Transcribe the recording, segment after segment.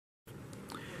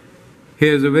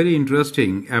Here's a very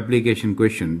interesting application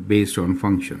question based on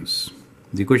functions.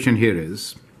 The question here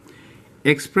is,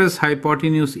 express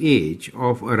hypotenuse h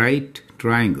of a right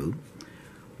triangle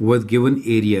with given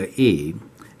area A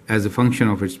as a function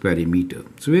of its perimeter.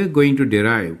 So we are going to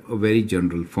derive a very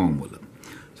general formula.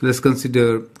 So let's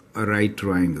consider a right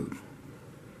triangle.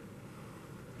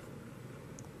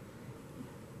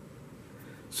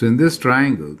 So in this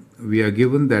triangle, we are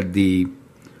given that the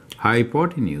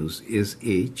hypotenuse is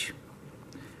h,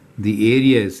 the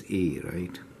area is A,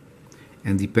 right?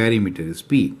 And the perimeter is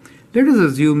P. Let us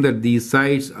assume that these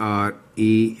sides are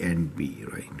A and B,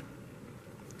 right?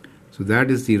 So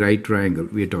that is the right triangle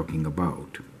we are talking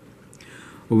about.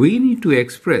 We need to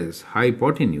express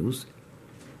hypotenuse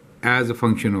as a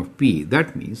function of P.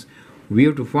 That means we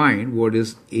have to find what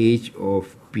is h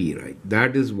of P, right?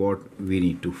 That is what we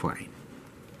need to find.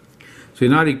 So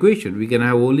in our equation, we can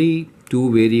have only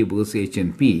two variables h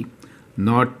and P,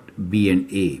 not B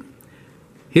and A.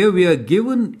 Here we are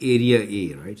given area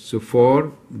A, right? So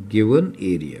for given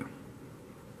area,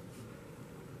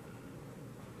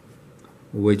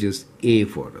 which is A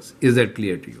for us. Is that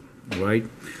clear to you, right?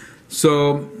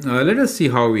 So let us see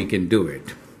how we can do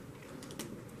it.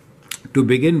 To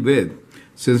begin with,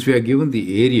 since we are given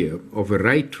the area of a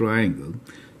right triangle,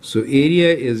 so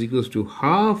area is equals to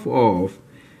half of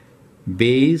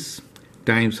base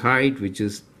times height, which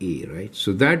is A, right?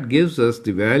 So that gives us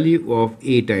the value of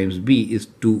A times B is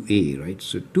 2A, right?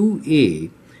 So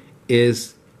 2A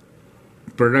is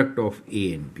product of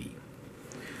A and B.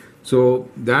 So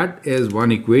that is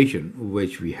one equation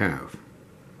which we have.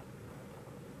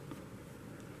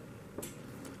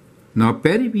 Now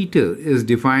perimeter is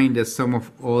defined as sum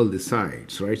of all the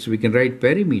sides, right? So we can write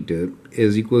perimeter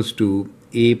is equals to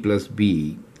A plus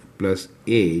B plus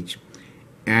H,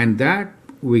 and that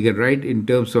we can write in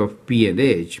terms of P and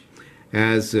H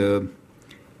as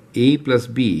A plus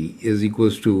B is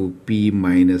equals to P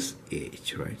minus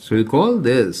H, right? So we call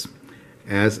this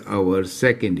as our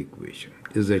second equation.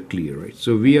 Is that clear, right?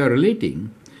 So we are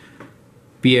relating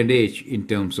P and H in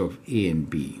terms of A and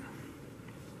B.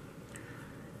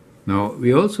 Now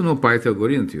we also know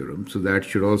Pythagorean Theorem, so that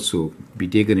should also be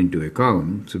taken into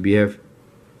account. So we have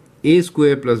A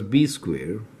square plus B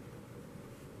square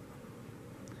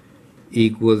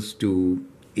equals to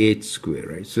h square,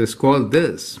 right? So let's call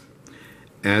this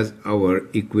as our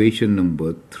equation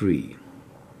number 3.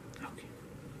 Okay.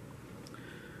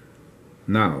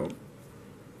 Now,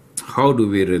 how do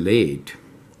we relate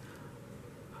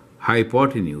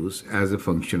hypotenuse as a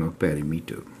function of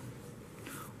perimeter?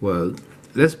 Well,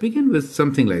 let's begin with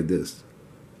something like this.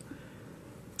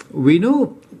 We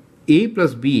know A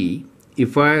plus B,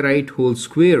 if I write whole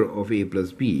square of A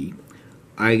plus B,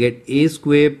 I get A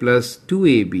square plus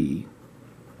 2AB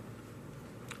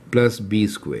plus B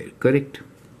square, correct?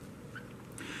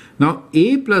 Now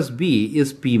A plus B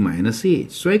is P minus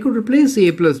H. So I could replace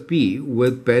A plus B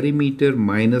with perimeter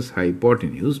minus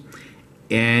hypotenuse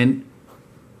and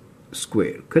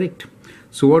square, correct?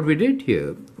 So what we did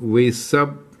here, we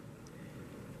sub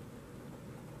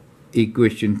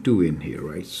equation 2 in here,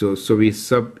 right? So we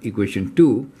sub equation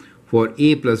 2 for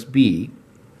A plus B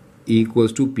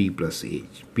equals to P plus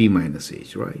H, P minus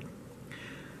H, right?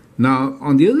 Now,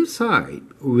 on the other side,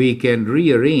 we can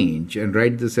rearrange and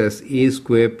write this as A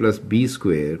square plus B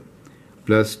square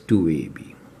plus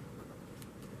 2AB.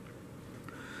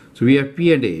 So we have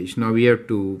P and H. Now we have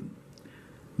to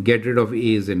get rid of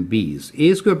A's and B's.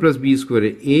 A square plus B square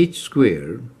is H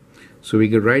square. So we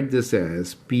can write this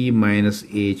as P minus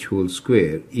H whole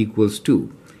square equals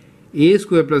to A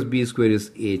square plus B square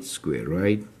is H square,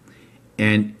 right?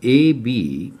 And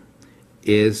AB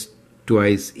is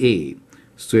twice A.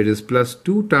 So it is plus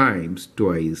 2 times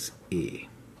twice A.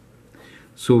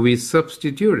 So we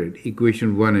substituted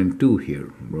equation 1 and 2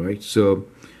 here, right? So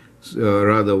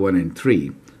rather 1 and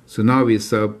 3. So now we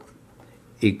sub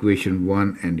equation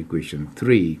 1 and equation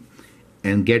 3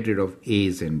 and get rid of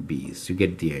A's and B's. You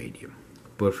get the idea.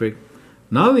 Perfect.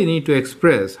 Now we need to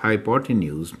express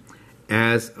hypotenuse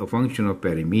as a function of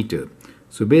perimeter.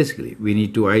 So basically, we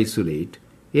need to isolate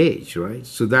h, right?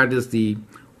 So that is the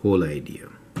whole idea.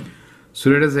 So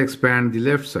let us expand the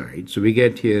left side. So we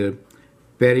get here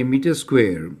perimeter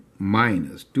square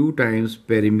minus 2 times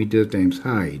perimeter times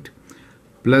height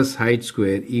plus height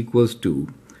square equals to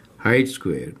height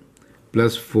square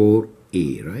plus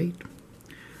 4a, right?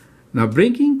 Now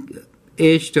bringing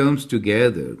h terms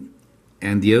together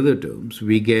and the other terms,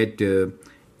 we get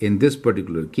in this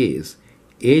particular case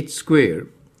h square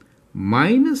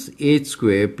minus h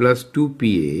square plus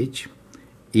 2ph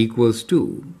equals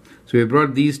 2. So we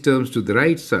brought these terms to the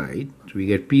right side. So we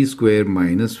get p square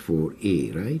minus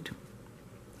 4a, right?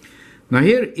 Now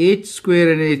here h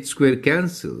square and h square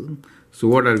cancel. So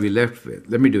what are we left with?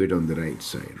 Let me do it on the right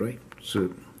side, right?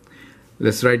 So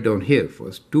let's write down here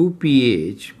first.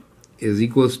 2ph is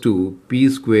equals to p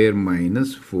square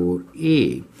minus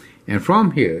 4a. And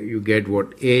from here you get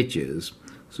what h is.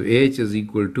 So h is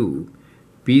equal to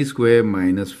p square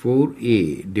minus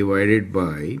 4a divided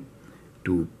by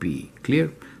 2p.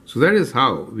 Clear? So that is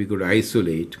how we could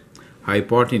isolate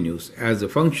hypotenuse as a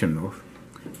function of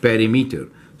perimeter.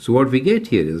 So what we get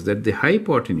here is that the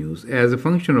hypotenuse as a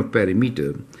function of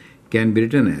perimeter can be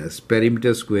written as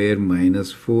perimeter square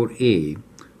minus 4a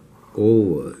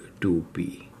over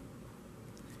 2p.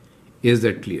 Is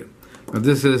that clear? Now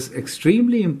this is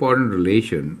extremely important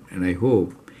relation, and I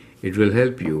hope it will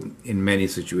help you in many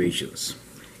situations.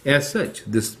 As such,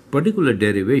 this particular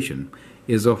derivation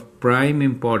is of prime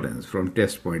importance from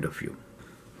test point of view.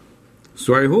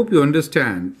 So I hope you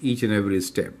understand each and every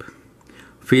step.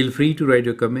 Feel free to write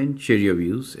your comment, share your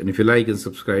views, and if you like and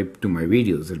subscribe to my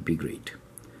videos, that'd be great.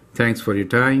 Thanks for your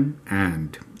time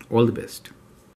and all the best.